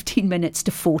about 15 minutes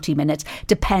to 40 minutes,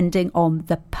 depending on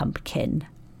the pumpkin.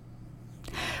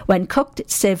 When cooked,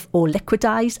 sieve or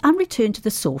liquidise and return to the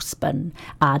saucepan.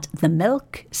 Add the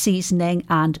milk, seasoning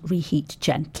and reheat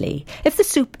gently. If the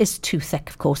soup is too thick,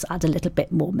 of course, add a little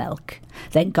bit more milk.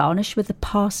 Then garnish with the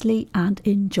parsley and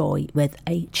enjoy with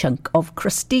a chunk of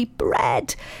crusty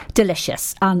bread.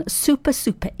 Delicious and super,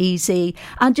 super easy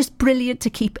and just brilliant to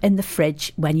keep in the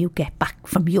fridge when you get back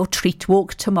from your treat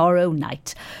walk tomorrow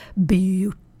night. Beautiful.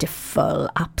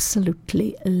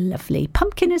 Absolutely lovely.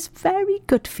 Pumpkin is very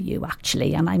good for you,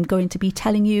 actually, and I'm going to be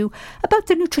telling you about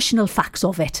the nutritional facts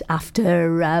of it after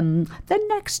the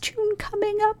next tune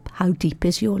coming up. How Deep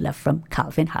Is Your Love from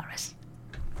Calvin Harris.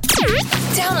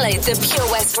 Download the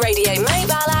Pure West Radio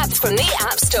mobile app from the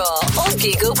App Store or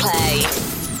Google Play.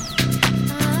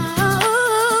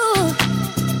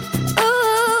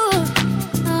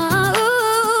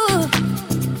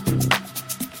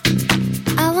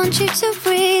 I want you to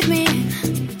breathe me.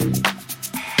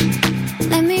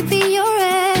 Let me be your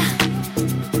air.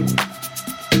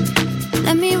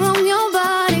 Let me roam your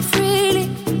body freely.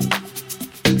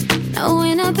 No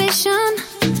inhibition,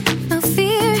 no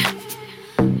fear.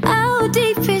 How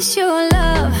deep is your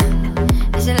love?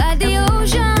 Is it like the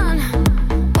ocean?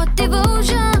 What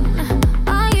devotion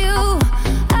are you?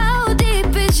 How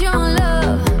deep is your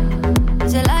love?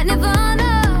 Is it like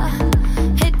Nirvana?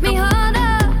 Hit me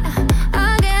harder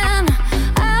again.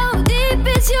 How deep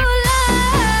is your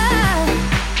love?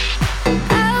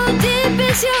 How deep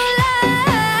is your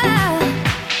love?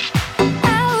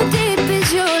 How deep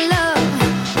is your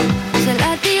love? Is it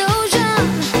like the ocean?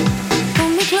 Pull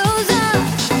me closer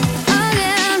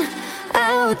again.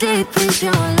 How deep is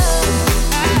your love?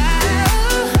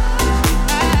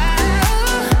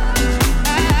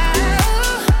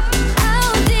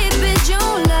 How deep is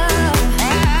your love?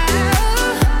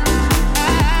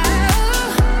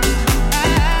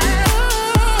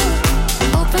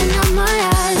 Open up my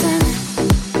eyes and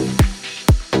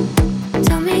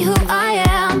tell me who I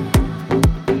am.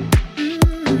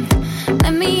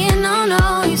 Let me in on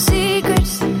all your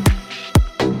secrets.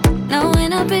 No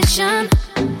inhibition,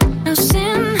 no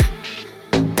sin.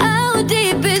 How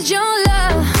deep is your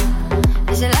love?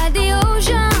 Is it like the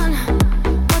ocean?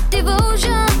 What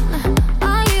devotion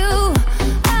are you?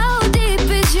 How deep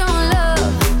is your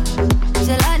love? Is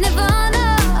it like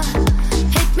Nirvana?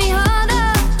 Hit me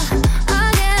harder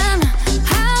again.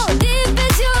 How deep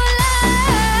is your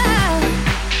love?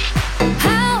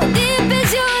 How deep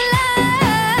is your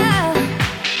love?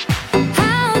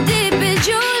 How deep is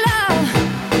your love?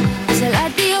 Is it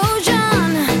like the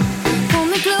ocean? Pull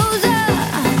me closer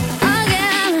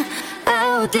again.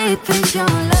 How deep is your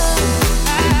love?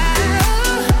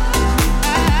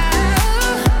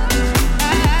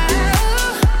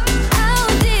 How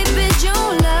deep is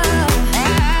your love?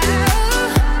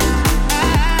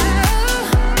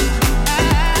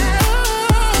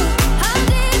 How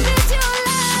deep is your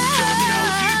love?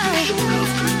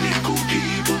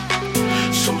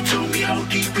 So tell me how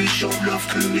deep is your love,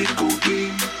 can it go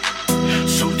deep?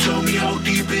 So tell me how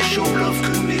deep is your love,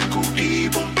 can it go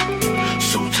deeper?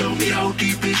 So tell me how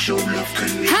deep is your love,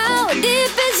 can it How go deep?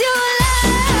 deep is your love?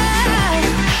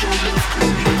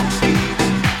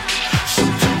 So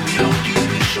tell me how deep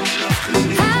is your love, can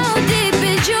it go How deep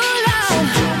is your love?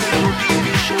 Tell me how deep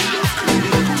is your love, can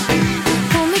it go deep?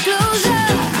 Pull me closer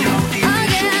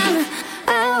again.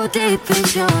 How deep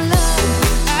is your love?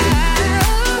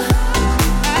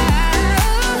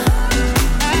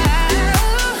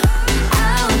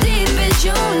 How deep is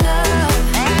your love?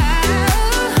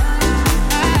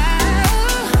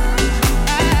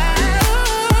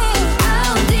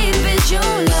 How deep is your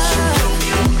love? Tell me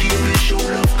how deep is your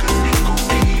love, can it go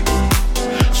deep?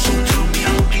 So tell me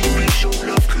how deep is your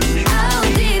love, can it go How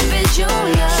deep is your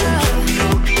love? Tell me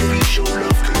how deep is your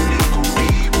love, can it go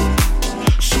deep?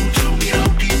 So tell me how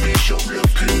deep is your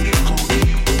love, can it go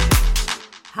deep?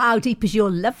 How Deep Is Your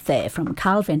Love there from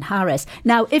Calvin Harris.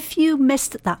 Now, if you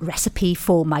missed that recipe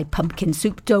for my pumpkin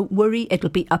soup, don't worry, it'll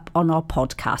be up on our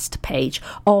podcast page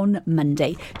on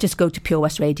Monday. Just go to Pure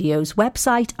West Radio's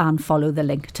website and follow the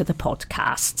link to the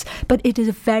podcasts. But it is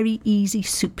a very easy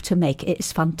soup to make. It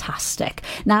is fantastic.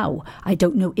 Now, I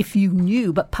don't know if you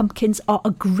knew, but pumpkins are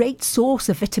a great source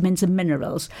of vitamins and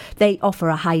minerals. They offer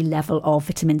a high level of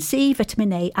vitamin C,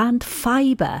 vitamin A and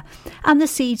fibre. And the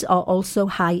seeds are also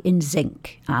high in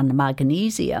zinc and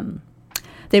magnesium.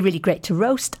 They're really great to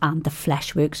roast, and the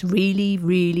flesh works really,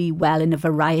 really well in a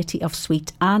variety of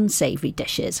sweet and savoury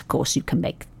dishes. Of course, you can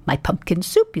make my pumpkin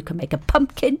soup, you can make a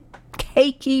pumpkin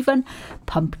cake even,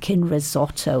 pumpkin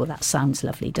risotto. That sounds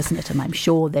lovely, doesn't it? And I'm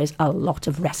sure there's a lot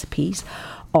of recipes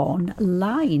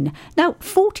online. Now,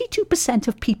 42%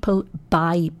 of people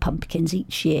buy pumpkins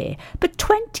each year, but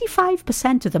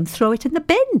 25% of them throw it in the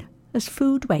bin as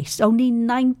food waste. Only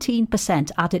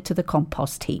 19% add it to the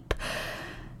compost heap.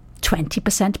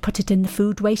 20% put it in the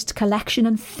food waste collection,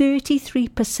 and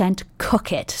 33%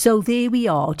 cook it. So there we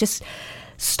are. Just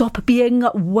stop being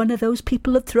one of those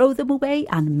people that throw them away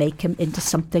and make them into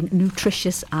something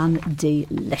nutritious and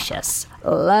delicious.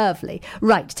 Lovely.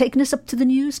 Right, taking us up to the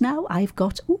news now, I've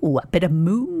got a bit of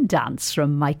moon dance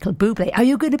from Michael Bublé. Are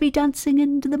you going to be dancing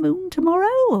into the moon tomorrow?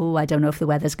 Oh, I don't know if the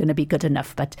weather's going to be good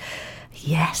enough, but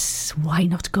yes, why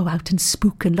not go out and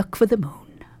spook and look for the moon?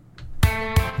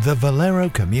 The Valero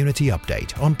Community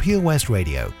Update on Pure West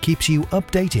Radio keeps you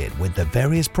updated with the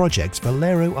various projects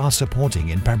Valero are supporting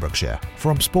in Pembrokeshire,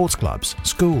 from sports clubs,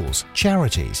 schools,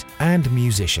 charities and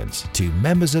musicians to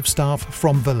members of staff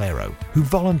from Valero who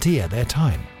volunteer their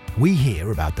time. We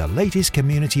hear about the latest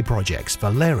community projects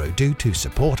Valero do to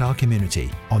support our community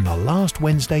on the last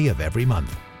Wednesday of every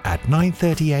month at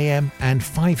 9:30 a.m. and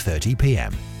 5:30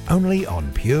 p.m. only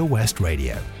on Pure West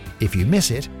Radio. If you miss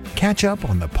it, catch up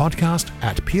on the podcast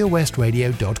at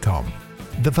purewestradio.com.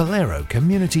 The Valero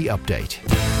Community Update.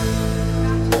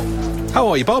 How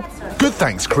are you, Bob? Good,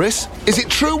 thanks, Chris. Is it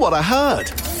true what I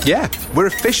heard? Yeah, we're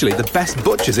officially the best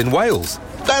butchers in Wales.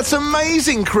 That's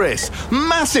amazing, Chris.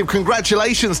 Massive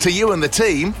congratulations to you and the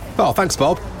team. Oh, thanks,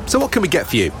 Bob. So what can we get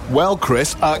for you? Well,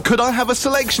 Chris, could I have a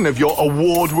selection of your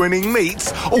award-winning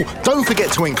meats? Oh, don't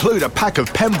forget to include a pack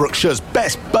of Pembrokeshire's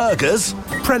best burgers.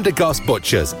 Prendergast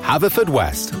Butchers,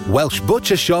 Haverfordwest, Welsh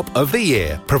Butcher Shop of the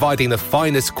Year, providing the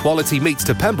finest quality meats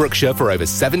to Pembrokeshire for over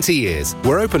 70 years.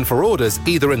 We're open for orders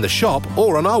either in the shop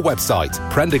or on our website,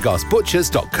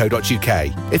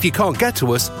 prendergastbutchers.co.uk. If you can't get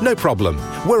to us, no problem.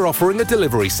 We're offering a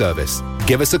delivery service.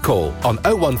 Give us a call on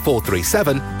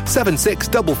 01437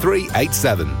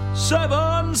 763387.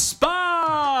 Seven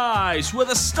Spice, where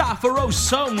the staff are oh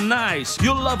so nice.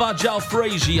 You'll love our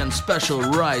jalfrezi and special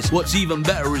rice. What's even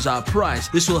better is our price.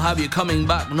 This will have you coming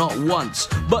back not once,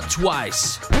 but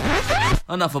twice.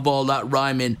 Enough of all that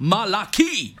rhyming.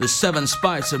 Malaki! The Seven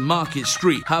Spice of Market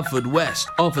Street, Haverfordwest,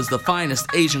 offers the finest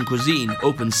Asian cuisine,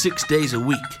 open 6 days a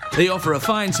week. They offer a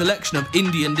fine selection of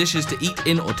Indian dishes to eat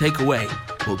in or take away.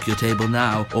 Book your table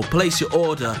now or place your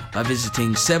order by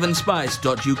visiting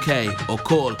sevenspice.uk or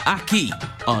call Aki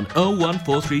on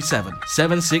 01437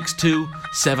 762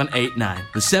 789.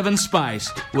 The Seven Spice,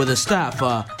 where the staff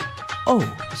are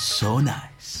oh so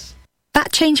nice.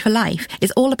 That Change for Life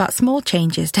is all about small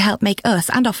changes to help make us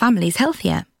and our families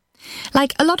healthier.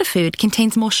 Like, a lot of food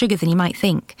contains more sugar than you might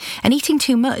think, and eating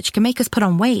too much can make us put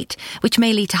on weight, which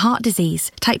may lead to heart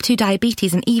disease, type 2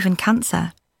 diabetes and even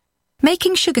cancer.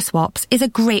 Making sugar swaps is a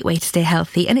great way to stay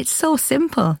healthy, and it's so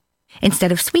simple.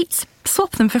 Instead of sweets,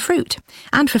 swap them for fruit.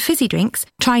 And for fizzy drinks,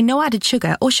 try no added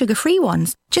sugar or sugar-free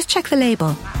ones. Just check the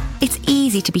label. It's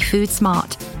easy to be food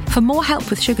smart. For more help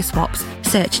with sugar swaps,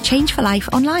 search Change for Life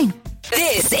online.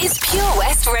 This is Pure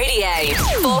West Radio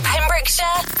for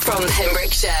Pembrokeshire, from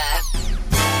Pembrokeshire.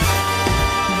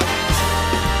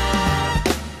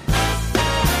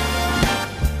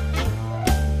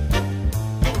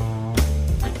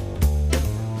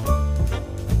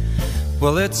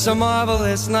 Well, it's a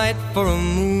marvelous night for a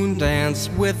moon dance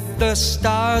with the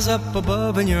stars up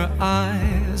above in your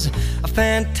eyes. A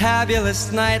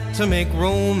fantabulous night to make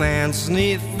romance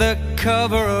 'neath the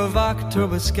cover of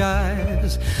October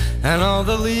skies. And all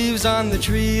the leaves on the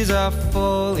trees are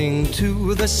falling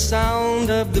to the sound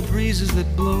of the breezes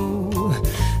that blow.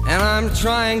 And I'm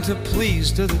trying to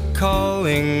please to the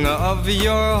calling of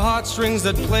your heartstrings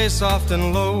that play soft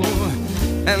and low.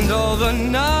 And all the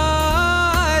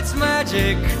night's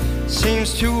magic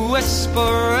seems to whisper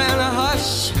and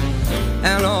hush,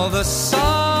 and all the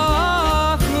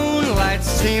soft moonlight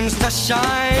seems to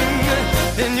shine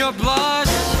in your blush.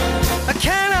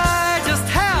 Can I just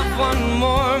have one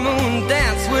more moon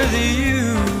dance with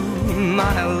you,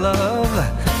 my love?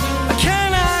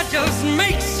 Can I just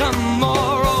make some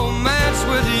more romance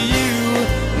with you,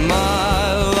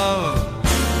 my love?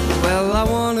 Well, I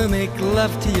wanna make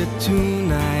love to you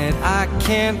tonight. I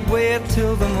can't wait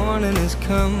till the morning has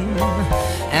come.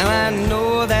 And I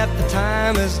know that the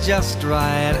time is just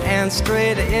right, and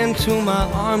straight into my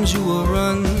arms you will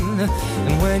run.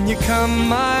 And when you come,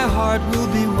 my heart will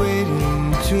be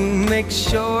waiting to make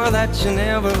sure that you're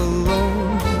never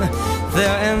alone.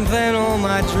 There and then all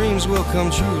my dreams will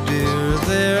come true, dear.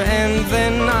 There and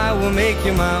then will make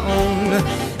you my own.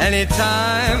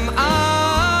 Anytime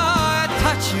I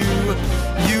touch you,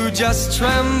 you just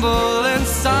tremble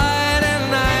inside,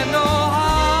 and I know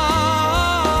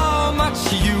how much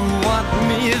you want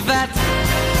me that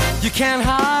you can't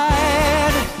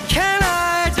hide. Can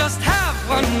I just have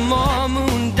one more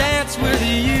moon dance with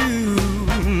you,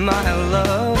 my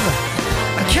love?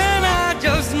 Can I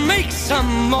just make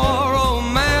some more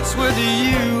romance with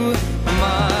you,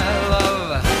 my love?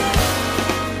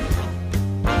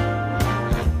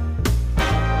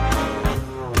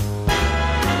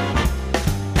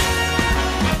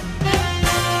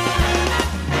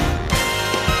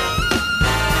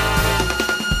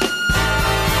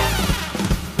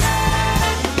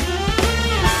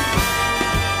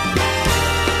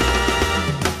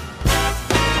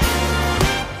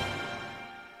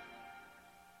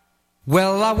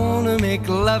 Well, I wanna make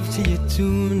love to you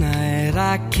tonight.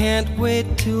 I can't wait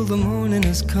till the morning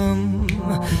has come.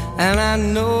 And I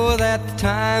know that the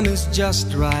time is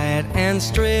just right, and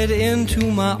straight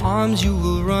into my arms you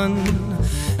will run.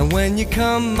 And when you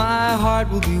come, my heart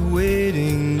will be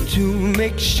waiting to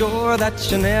make sure that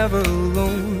you're never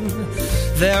alone.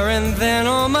 There and then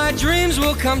all my dreams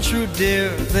will come true, dear.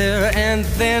 There and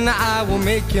then I will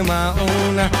make you my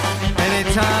own.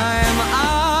 Anytime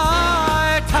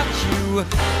I touch you,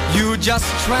 you just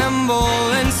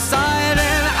tremble inside,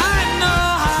 and I know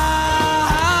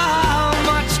how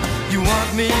much you want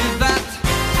me that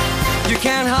you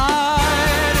can't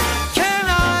hide. Can I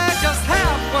just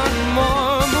have one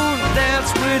more moon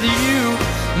dance with you,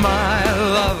 my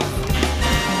love?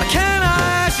 Can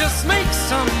I just make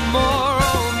some more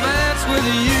romance with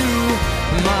you,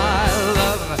 my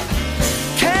love?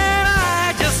 Can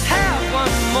I just have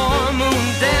one more moon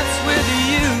dance with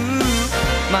you,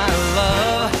 my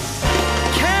love?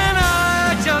 Can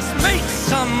I just make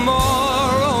some more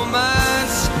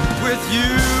romance with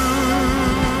you,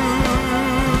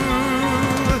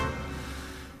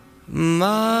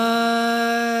 my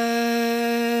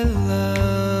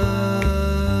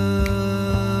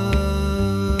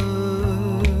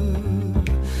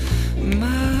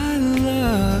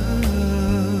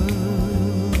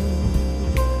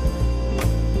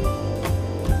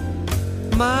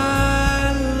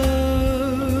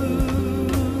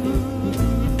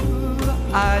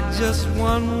just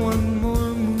want one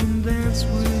more moon dance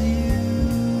with you.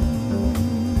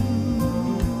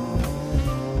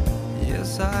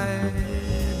 Yes, I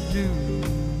do.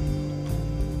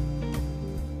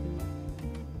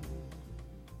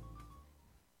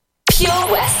 Pure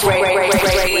West Radio.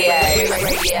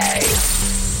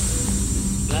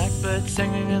 Blackbird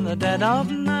singing in the dead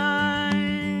of night.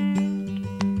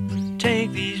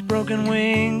 Take these broken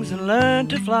wings and learn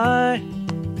to fly.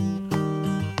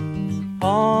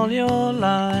 All your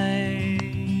life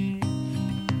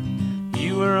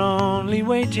you were only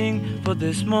waiting for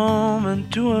this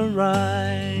moment to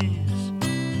arise.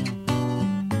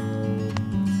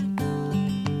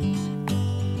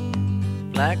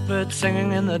 Blackbird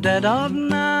singing in the dead of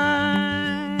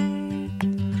night.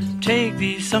 Take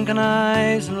these sunken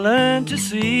eyes and learn to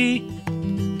see.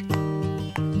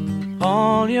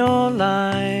 All your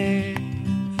life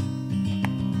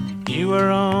you were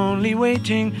only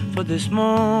waiting for this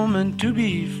moment to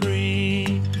be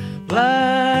free.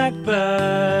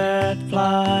 Blackbird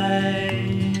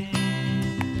fly,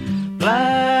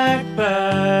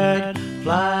 blackbird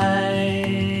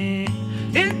fly,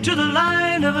 into the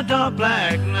light of a dark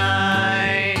black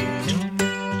night.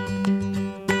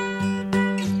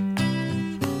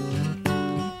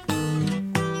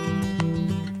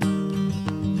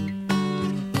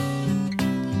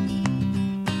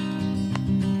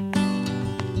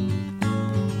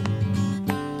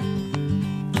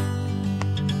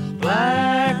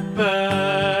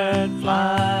 Blackbird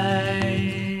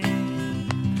fly,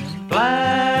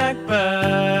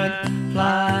 blackbird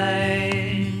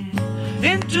fly,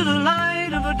 into the light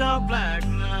of a dark black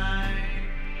night.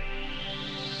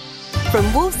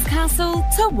 From Wolf's Castle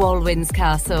to Walwyn's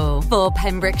Castle for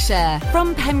Pembrokeshire.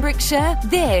 From Pembrokeshire,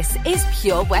 this is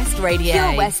Pure West Radio.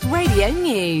 Pure West Radio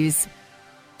News.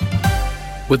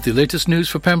 With the latest news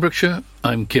for Pembrokeshire,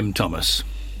 I'm Kim Thomas.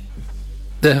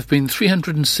 There have been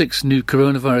 306 new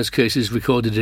coronavirus cases recorded